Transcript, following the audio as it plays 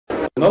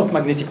North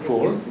magnetic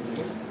pole,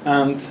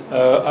 and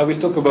I will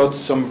talk about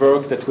some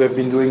work that we have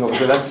been doing over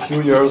the last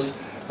few years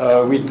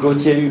with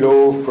Gauthier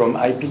Hulot from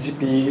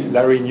IPGP,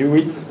 Larry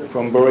Newitt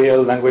from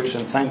Boreal Language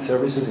and Science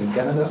Services in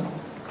Canada,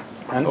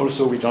 and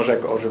also with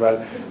Jean-Jacques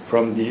Orgeval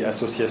from the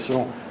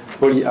Association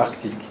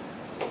Polyarctique.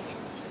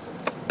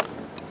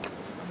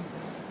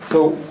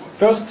 So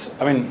first,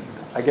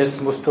 I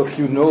guess most of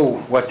you know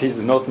what is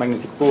the North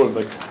magnetic pole,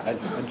 but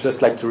I'd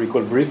just like to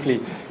recall briefly.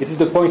 It is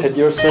the point at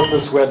the Earth's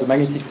surface where the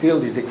magnetic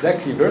field is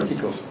exactly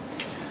vertical.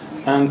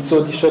 And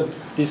so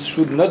this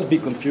should not be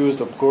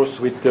confused, of course,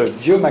 with the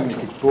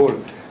geomagnetic pole,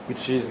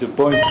 which is the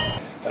point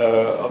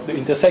of the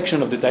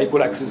intersection of the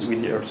dipole axis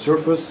with the Earth's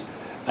surface.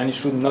 And it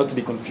should not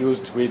be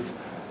confused with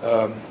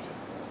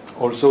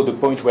also the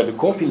point where the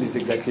core field is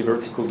exactly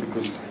vertical,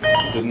 because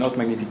the North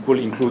magnetic pole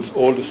includes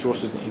all the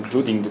sources,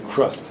 including the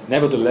crust.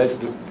 Nevertheless,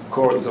 the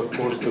core is, of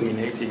course,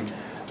 dominating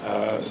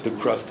the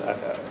crust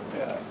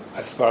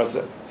as far as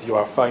you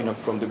are far enough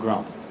from the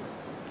ground.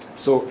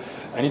 So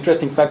an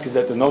interesting fact is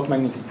that the North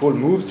magnetic pole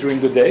moves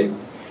during the day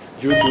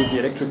due to the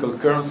electrical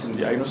currents in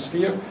the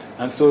ionosphere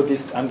and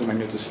the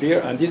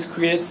magnetosphere, and this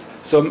creates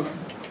some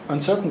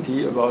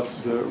uncertainty about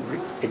the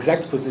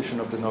exact position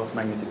of the North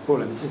magnetic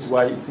pole, and this is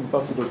why it's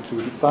impossible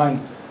to define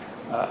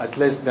at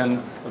less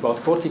than about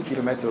 40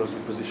 kilometers the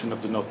position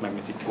of the North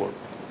magnetic pole.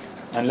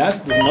 And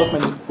last, the North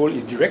magnetic pole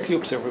is directly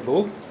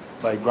observable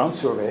by ground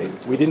survey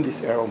within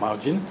this arrow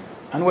margin,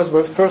 and was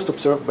first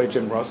observed by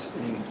James Ross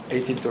in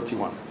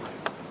 1831.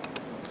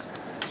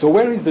 So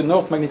where is the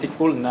North magnetic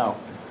pole now?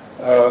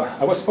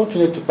 I was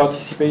fortunate to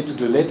participate to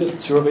the latest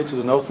survey to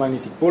the North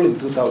magnetic pole in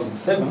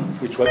 2007,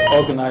 which was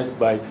organized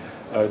by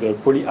the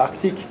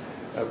Polyarctique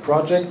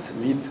project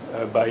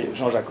led by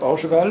Jean-Jacques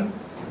Orgeval,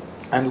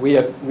 and we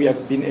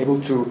have been able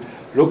to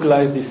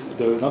localize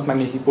the North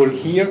magnetic pole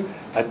here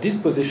at this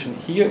position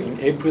here in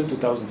April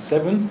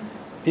 2007.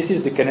 This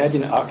is the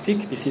Canadian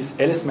Arctic, this is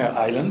Ellesmere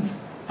Island,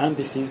 and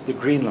this is the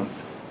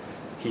Greenland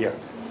here.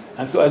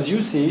 And so as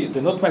you see,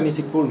 the North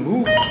magnetic pole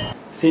moved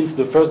since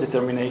the first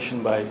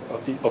determination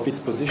of its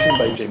position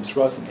by James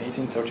Ross in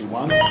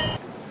 1831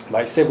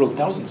 by several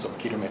thousands of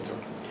kilometers.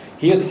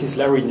 Here, this is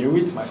Larry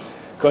Newitt, my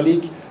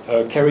colleague,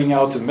 carrying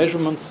out a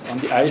measurement on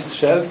the ice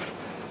shelf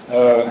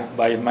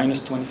by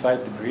minus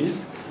 25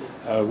 degrees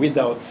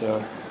without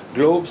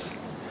gloves,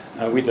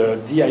 with a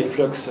DI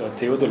flux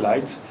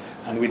theodolite,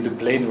 and with the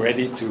plane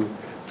ready to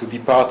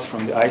depart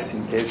from the ice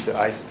in case the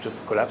ice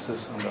just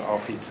collapses under our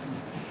feet.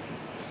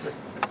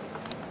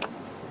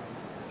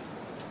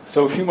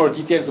 So a few more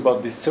details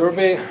about this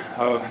survey.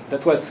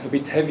 That was a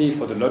bit heavy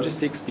for the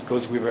logistics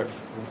because we were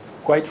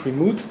quite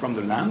remote from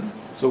the land.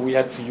 So we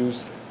had to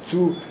use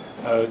two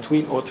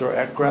twin otter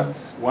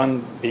aircrafts,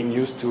 one being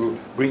used to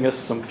bring us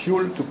some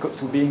fuel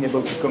to being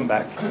able to come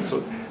back.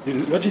 So the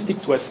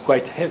logistics was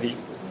quite heavy,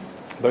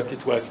 but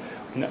it was,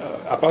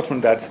 apart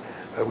from that,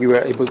 we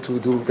were able to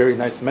do very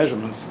nice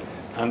measurements.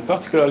 And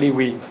particularly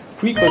we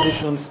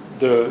pre-positioned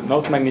the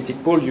North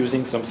magnetic pole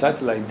using some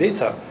satellite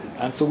data.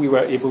 And so we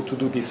were able to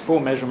do these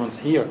 4 measurements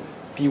here,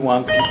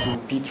 P1, P2,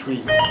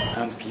 P3,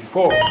 and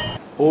P4,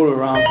 all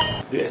around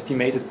the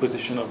estimated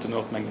position of the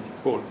North magnetic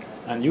pole.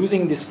 And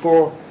using these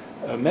 4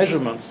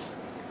 measurements,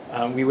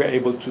 we were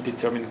able to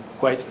determine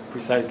quite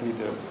precisely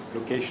the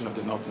location of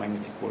the North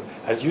magnetic pole.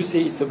 As you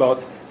see, it's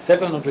about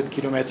 700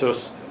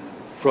 kilometers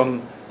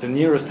from the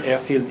nearest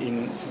airfield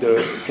in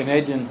the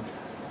Canadian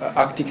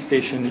Arctic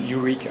station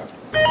Eureka.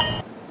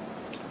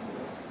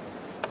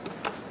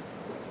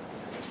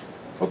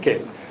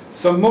 Okay.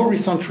 Some more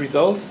recent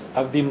results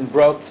have been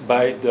brought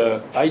by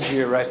the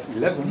IGRF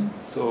 11.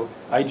 So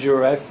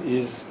IGRF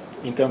is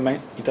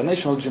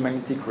International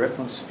Geomagnetic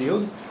Reference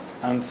Field,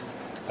 and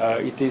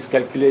it is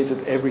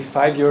calculated every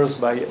 5 years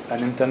by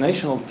an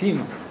international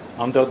team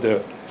under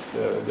the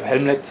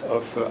helmet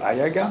of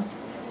IAGA.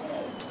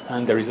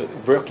 And there is a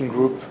working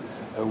group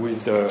who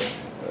is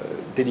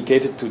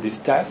dedicated to this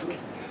task.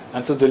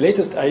 And so the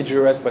latest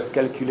IGRF was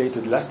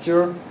calculated last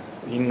year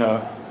in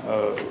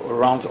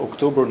around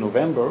October,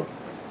 November,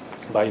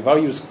 by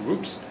various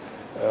groups,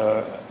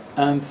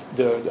 and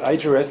the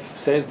IGRF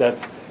says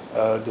that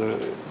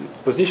the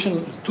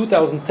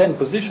 2010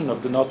 position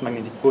of the North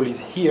magnetic pole is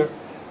here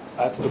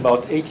at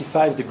about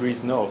 85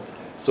 degrees north.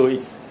 So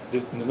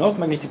the North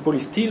magnetic pole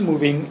is still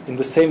moving in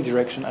the same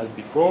direction as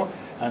before,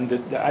 and the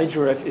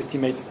IGRF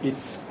estimates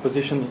its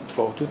position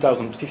for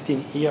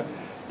 2015 here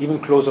even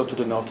closer to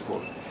the North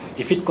Pole.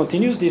 If it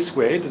continues this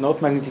way, the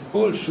North magnetic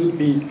pole should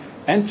be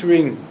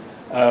entering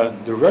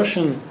the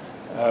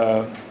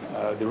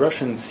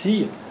Russian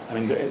Sea,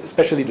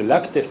 especially the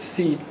Laptev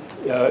Sea,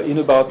 in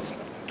about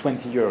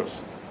 20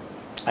 years.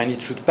 And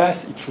it should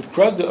cross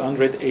the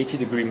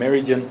 180-degree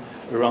meridian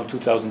around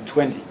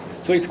 2020.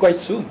 So it's quite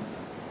soon.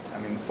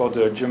 For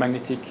the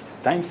geomagnetic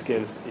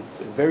timescales,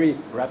 it's a very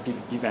rapid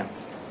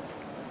event.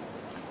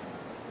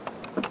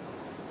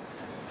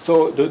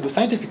 So the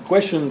scientific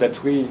question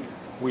that we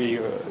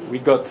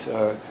got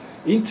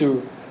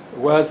into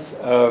was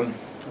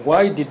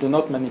why did the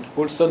North magnetic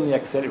pole suddenly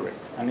accelerate?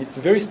 And it's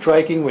very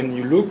striking when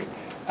you look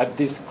at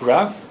this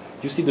graph.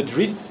 you see the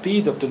drift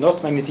speed of the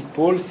North Magnetic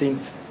Pole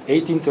since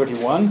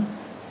 1831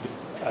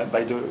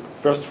 by the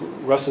first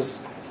Ross's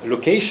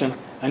location,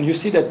 and you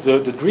see that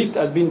the drift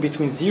has been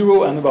between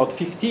 0 and about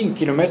 15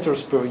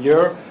 kilometers per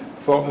year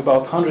for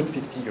about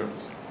 150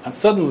 years. And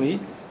suddenly,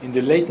 in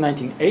the late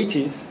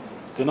 1980s,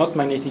 the North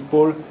Magnetic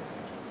Pole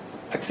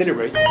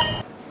accelerated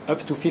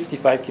up to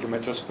 55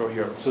 kilometers per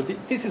year. So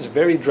this is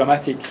very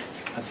dramatic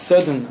and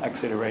sudden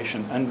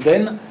acceleration. And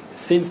then,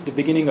 since the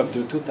beginning of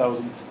the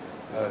 2000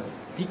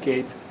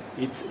 decade,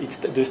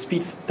 the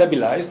speed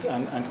stabilized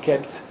and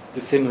kept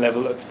the same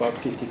level at about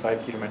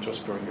 55 kilometers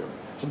per year.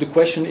 So the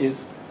question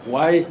is,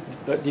 why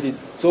did it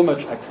so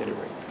much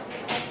accelerate?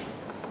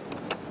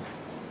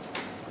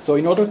 So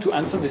in order to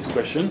answer this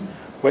question,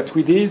 what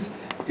we did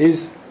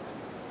is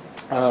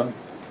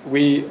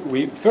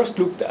we first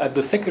looked at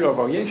the secular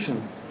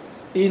variation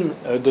in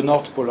the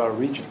North Polar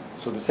region.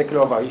 So the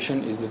secular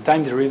variation is the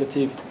time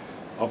derivative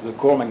of the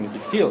core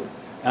magnetic field.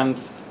 And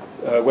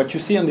what you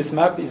see on this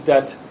map is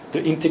that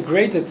the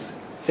integrated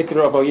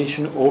secular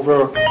variation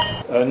over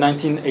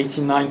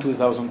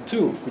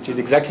 1989-2002, which is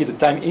exactly the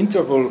time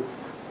interval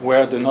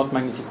where the North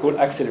Magnetic Pole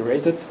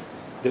accelerated,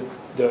 the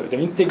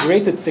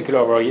integrated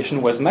secular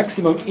variation was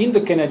maximum in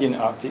the Canadian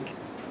Arctic,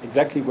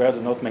 exactly where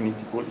the North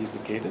Magnetic Pole is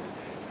located,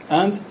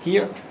 and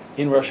here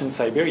in Russian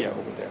Siberia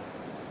over there.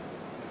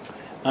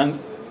 And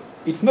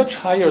it's much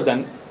higher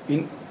than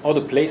in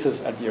other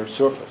places at the Earth's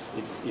surface.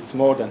 It's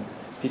more than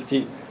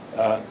 50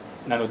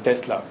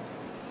 nanotesla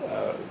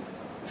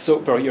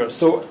per year.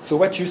 So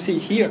what you see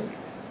here,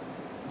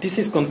 this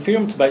is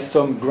confirmed by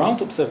some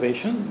ground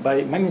observation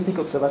by magnetic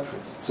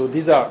observatories. So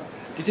this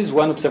is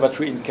one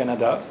observatory in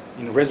Canada,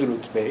 in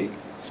Resolute Bay,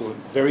 so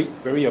very,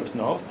 very up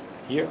north,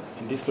 here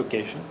in this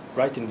location,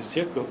 right in the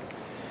circle.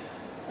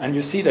 And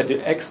you see that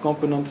the X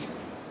component,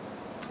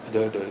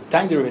 the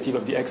time derivative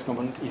of the X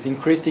component is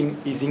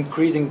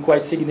increasing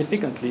quite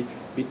significantly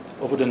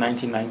over the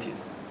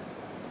 1990s.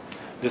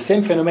 The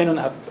same phenomenon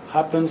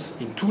happens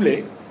in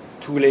Thule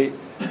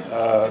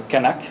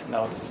Kanak.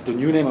 Now it's the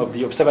new name of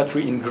the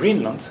observatory in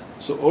Greenland,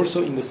 so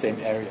also in the same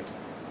area.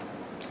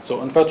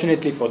 So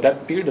unfortunately for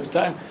that period of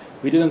time,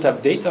 we didn't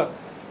have data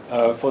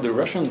for the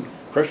Russian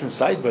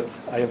side, but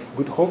I have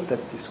good hope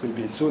that this will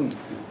be soon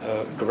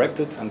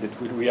corrected and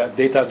that we have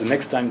data the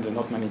next time the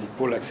North Magnetic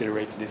Pole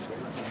accelerates this way.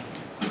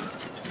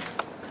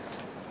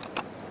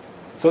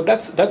 So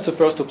that's the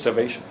first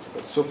observation.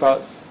 But so far,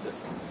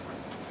 that's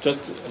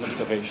just an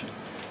observation.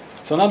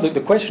 So now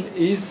the question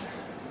is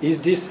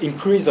this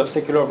increase of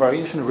secular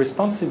variation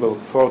responsible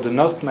for the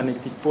North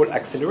Magnetic Pole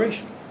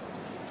acceleration?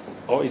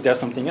 Or is there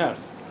something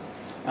else?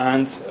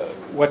 And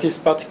what is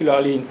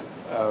particularly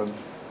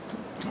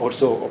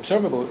also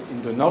observable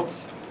in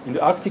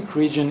the Arctic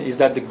region is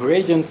that the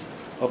gradient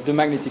of the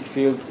magnetic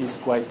field is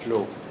quite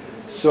low.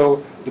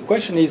 So the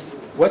question is,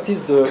 what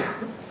is the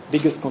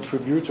biggest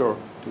contributor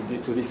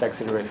to this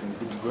acceleration?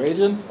 Is it the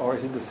gradient or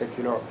is it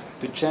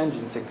the change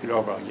in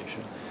secular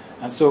variation?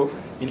 And so,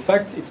 in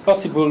fact, it's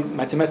possible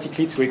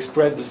mathematically to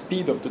express the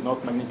speed of the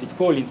North Magnetic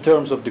Pole in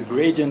terms of the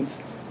gradient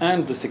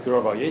and the secular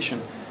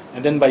variation.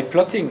 And then by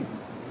plotting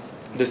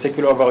the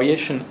secular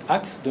variation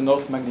at the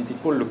North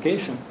Magnetic Pole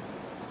location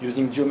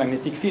using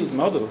geomagnetic field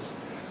models,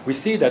 we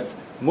see that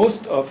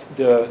most of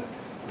the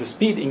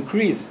speed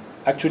increase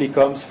actually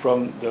comes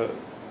from the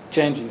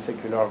change in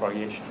secular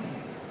variation.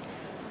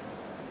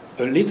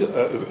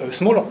 A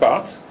smaller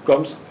part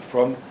comes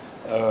from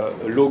a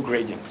low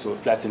gradient, so a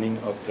flattening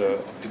of the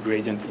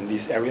gradient in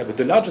this area, but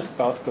the largest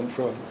part comes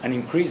from an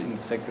increase in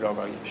the secular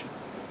variation.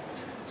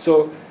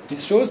 So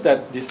this shows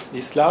that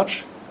this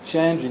large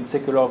change in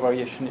secular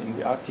variation in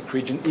the Arctic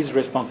region is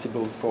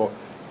responsible for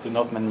the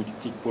North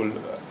Magnetic Pole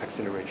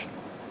acceleration.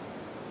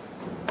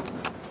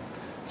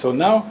 So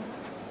now,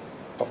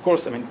 of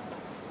course, I mean,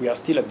 we are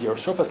still at the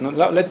Earth's surface.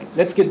 Now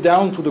let's get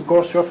down to the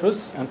core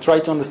surface and try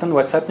to understand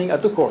what's happening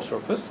at the core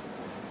surface,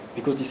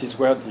 because this is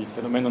where the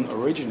phenomenon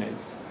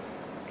originates.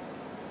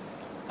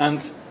 And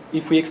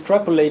if we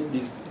extrapolate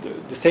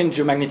the same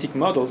geomagnetic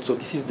model, so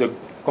this is the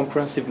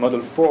comprehensive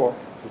model 4,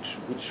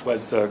 which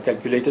was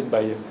calculated by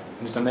an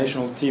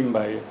international team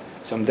by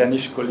some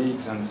Danish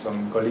colleagues and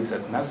some colleagues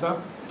at NASA,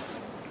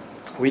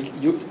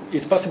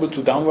 it's possible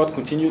to downward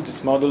continue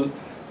this model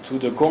to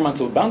the core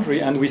mantle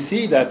boundary, and we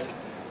see that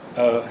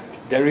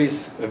there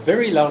is a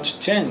very large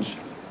change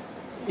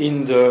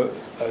in the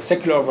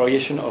secular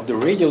variation of the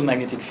radial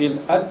magnetic field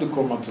at the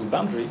core mantle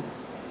boundary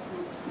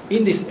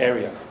in this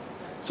area.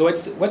 So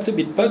what's a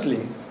bit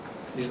puzzling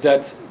is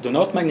that the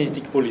North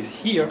Magnetic Pole is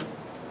here,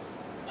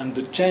 and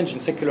the change in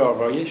secular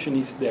variation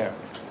is there.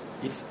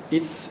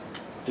 It's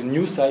the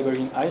New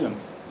Siberian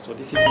Islands. So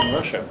this is in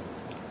Russia.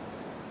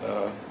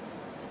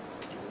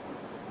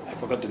 I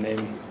forgot the name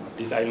of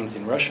these islands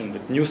in Russian,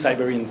 but New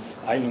Siberian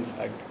Islands,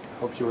 I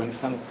hope you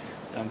understand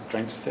what I'm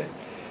trying to say.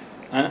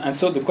 And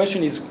so the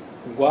question is,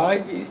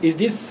 why is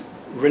this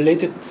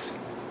related?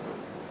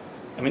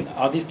 I mean,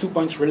 are these 2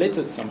 points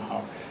related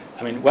somehow?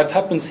 I mean, what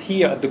happens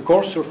here at the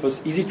core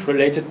surface, is it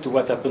related to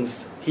what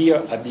happens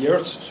here at the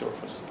Earth's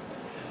surface?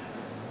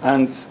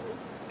 And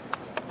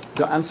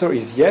the answer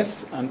is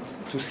yes, and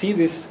to see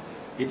this,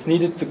 it's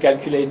needed to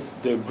calculate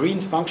the green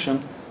function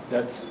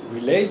that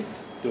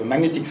relates the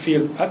magnetic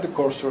field at the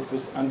core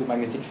surface and the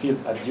magnetic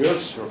field at the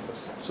Earth's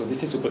surface. So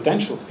this is a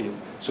potential field.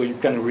 So you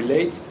can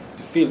relate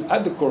the field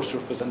at the core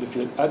surface and the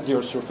field at the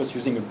Earth's surface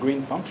using a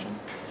green function.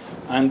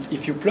 And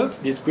if you plot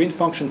this green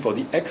function for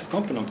the x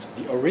component,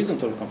 the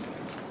horizontal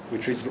component,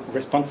 which is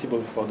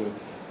responsible for the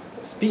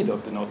speed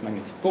of the north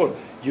magnetic pole,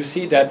 you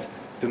see that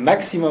the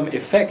maximum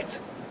effect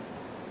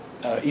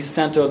is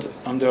centered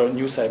under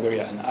New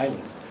Siberian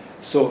Islands.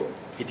 So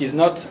it is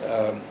not,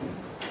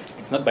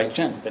 it's not by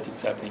chance that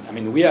it's happening. I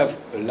mean, we have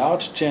a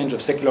large change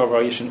of secular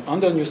variation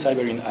under New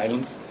Siberian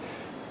Islands,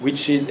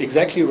 which is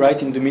exactly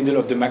right in the middle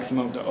of the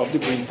maximum of the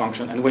green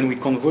function. And when we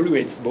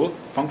convolute both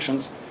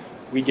functions,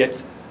 we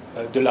get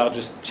the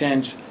largest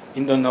change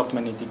in the north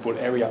magnetic pole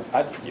area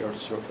at the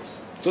Earth's surface.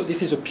 So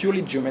this is a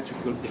purely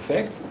geometrical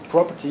effect,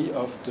 property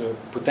of the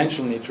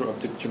potential nature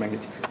of the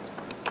geomagnetic field.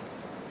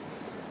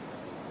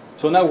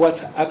 So now what's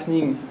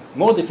happening,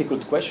 more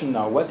difficult question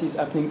now, what is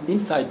happening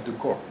inside the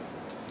core?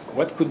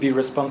 What could be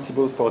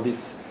responsible for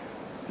this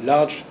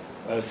large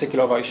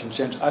secular variation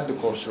change at the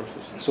core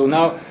surface? So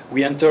now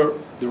we enter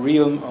the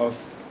realm of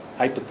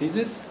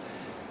hypotheses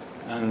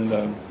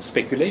and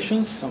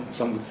speculations,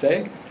 some would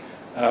say.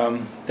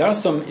 There are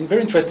some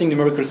very interesting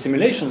numerical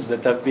simulations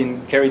that have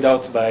been carried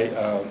out by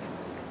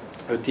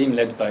a team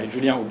led by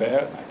Julien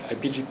Aubert at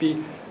IPGP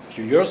a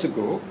few years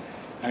ago.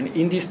 And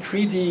in these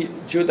 3D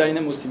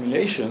geodynamo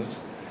simulations,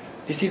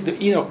 this is the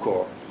inner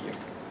core here.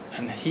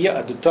 And here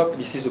at the top,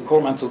 this is the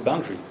core mantle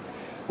boundary.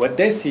 What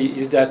they see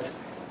is that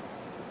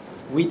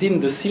within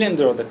the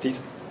cylinder that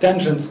is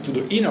tangent to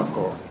the inner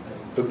core,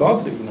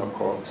 above the inner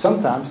core,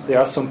 sometimes there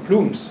are some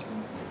plumes,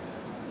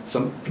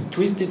 some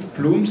twisted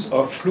plumes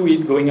of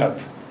fluid going up.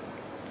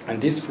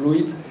 And this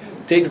fluid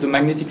takes the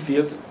magnetic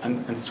field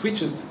and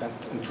switches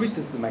and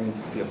twists the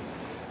magnetic field.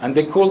 And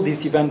they call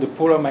this event the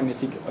polar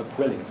magnetic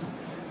upwellings.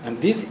 And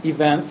these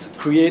events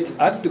create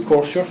at the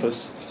core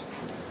surface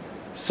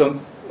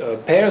some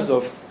pairs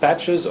of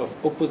patches of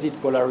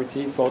opposite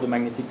polarity for the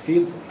magnetic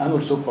field and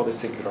also for the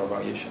secular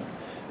variation.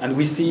 And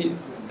we see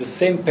the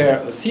same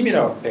pair,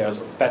 similar pairs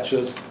of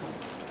patches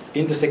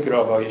in the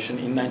secular variation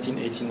in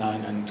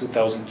 1989 and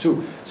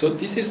 2002. So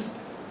this is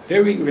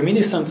very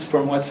reminiscent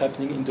from what's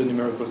happening in the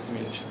numerical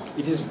simulations.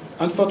 It is,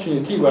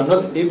 unfortunately, we are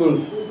not able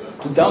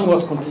to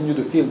downward continue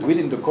the field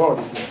within the core.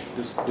 This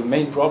is the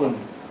main problem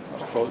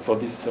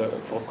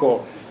for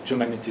core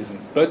geomagnetism.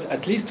 But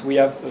at least we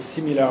have a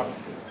similar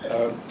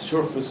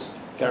surface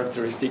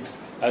characteristics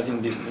as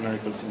in these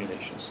numerical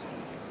simulations.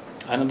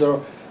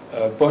 Another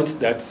point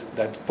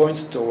that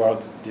points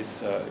towards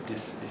this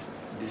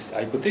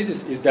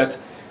hypothesis is that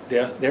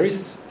there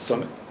is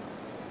some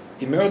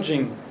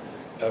emerging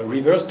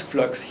reversed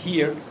flux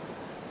here.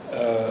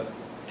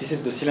 This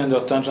is the cylinder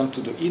tangent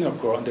to the inner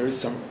core, and there is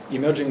some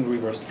emerging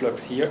reversed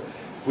flux here,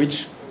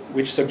 which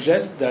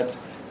suggests that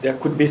there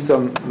could be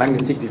some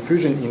magnetic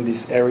diffusion in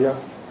this area,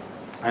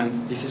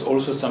 and this is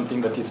also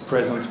something that is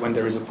present when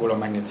there is a polar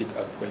magnetic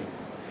upwelling.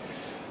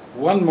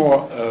 One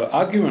more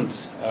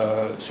argument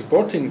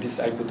supporting this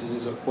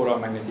hypothesis of polar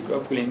magnetic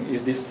upwelling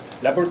is this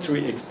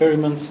laboratory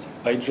experiments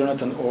by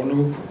Jonathan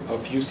Ornu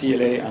of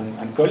UCLA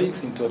and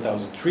colleagues in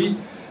 2003,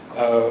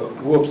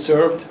 who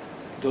observed,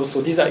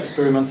 so these are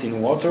experiments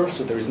in water,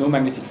 so there is no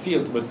magnetic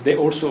field, but they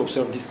also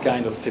observed this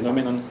kind of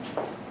phenomenon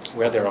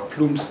where there are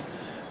plumes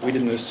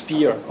within a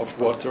sphere of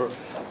water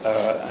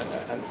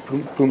and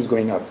plumes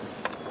going up.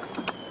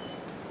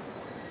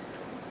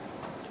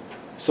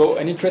 So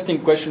an interesting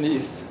question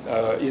is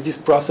this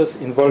process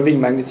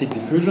involving magnetic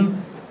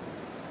diffusion?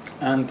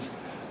 And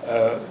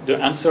the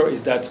answer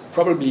is that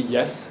probably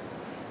yes,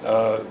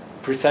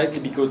 precisely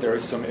because there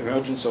is some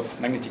emergence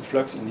of magnetic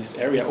flux in this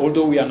area,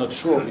 although we are not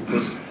sure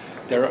because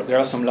there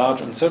are some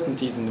large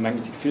uncertainties in the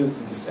magnetic field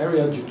in this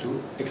area due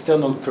to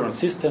external current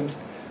systems.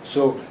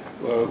 So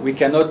we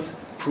cannot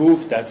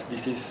prove that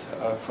this is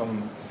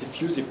from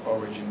diffusive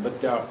origin, but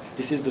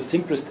this is the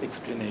simplest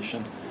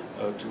explanation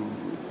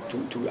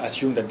to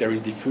assume that there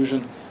is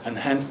diffusion and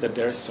hence that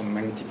there is some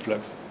magnetic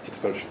flux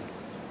expulsion.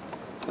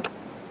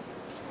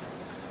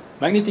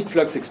 Magnetic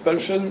flux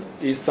expulsion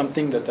is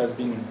something that has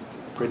been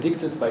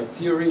predicted by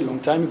theory a long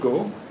time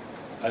ago,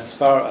 as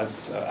far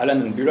as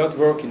Allen and Bullard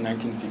work in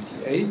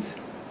 1958,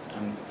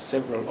 and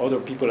several other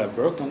people have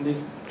worked on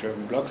this,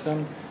 Jeremy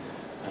Bloxham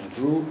and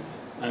Drew,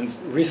 and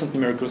recent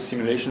numerical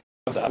simulations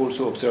have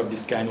also observed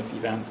this kind of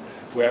events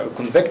where a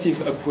convective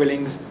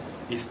upwellings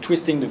is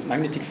twisting the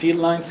magnetic field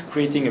lines,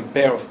 creating a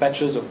pair of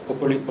patches of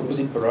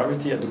opposite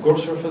polarity at the core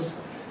surface,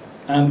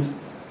 and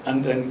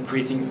then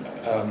creating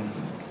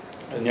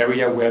an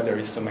area where there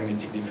is some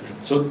magnetic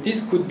diffusion. So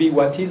this could be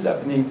what is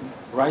happening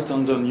right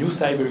under New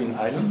Siberian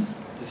Islands.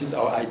 This is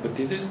our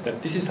hypothesis,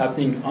 that this is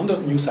happening under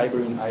New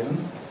Siberian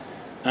Islands,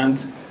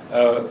 and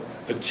a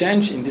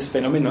change in this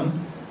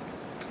phenomenon,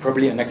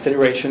 probably an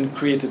acceleration,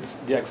 created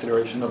the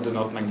acceleration of the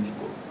north magnetic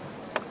pole.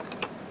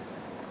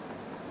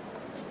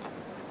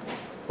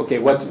 Okay,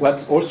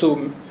 what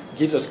also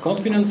gives us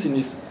confidence in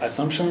this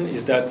assumption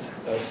is that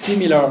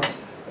similar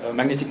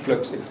magnetic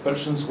flux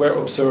expulsions were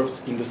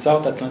observed in the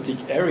South Atlantic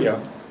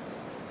area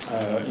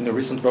in a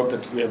recent work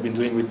that we have been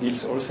doing with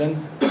Niels Olsen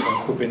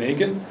from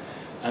Copenhagen,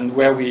 and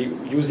where we,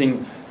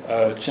 using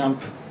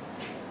CHAMP,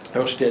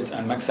 Ørsted,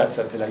 and MaxSat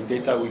satellite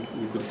data,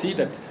 we could see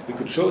that, we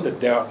could show that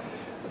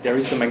there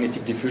is some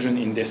magnetic diffusion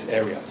in this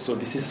area. So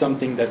this is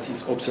something that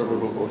is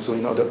observable also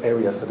in other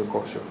areas of the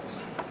core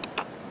surface.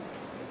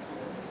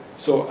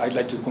 So I'd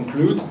like to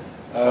conclude.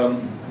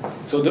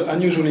 So the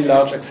unusually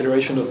large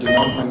acceleration of the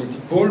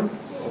non-magnetic pole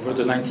over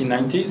the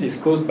 1990s is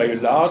caused by a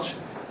large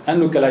and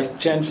localized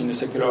change in the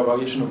secular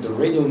variation of the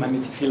radial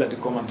magnetic field at the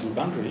core mantle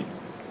boundary,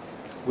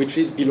 which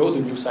is below the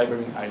New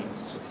Siberian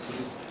Islands. So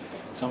this is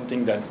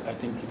something that I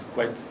think is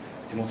quite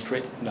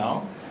demonstrated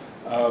now.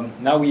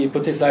 Now we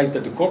hypothesize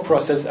that the core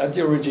process at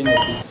the origin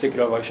of this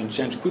secular variation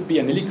change could be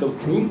an helical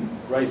plume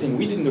rising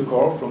within the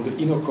core from the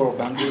inner core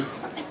boundary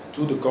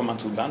to the core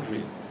mantle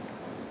boundary.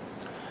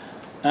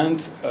 And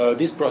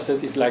this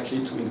process is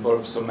likely to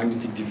involve some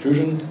magnetic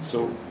diffusion,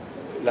 so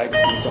like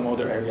in some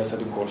other areas at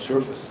the core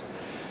surface.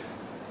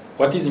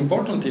 What is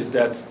important is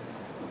that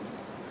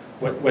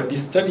what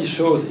this study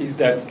shows is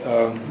that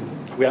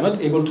we are not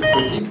able to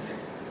predict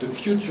the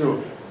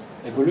future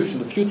evolution,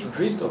 the future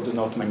drift of the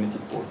North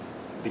magnetic pole,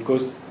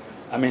 because,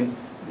 I mean,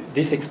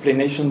 this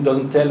explanation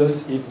doesn't tell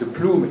us if the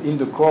plume in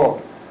the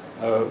core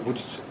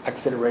would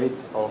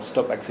accelerate or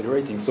stop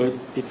accelerating. So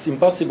it's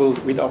impossible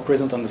with our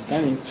present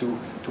understanding to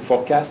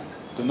forecast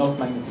the North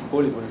magnetic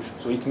pole evolution.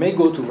 So it may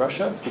go to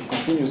Russia if it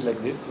continues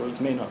like this, or it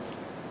may not.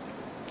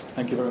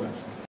 Thank you very much.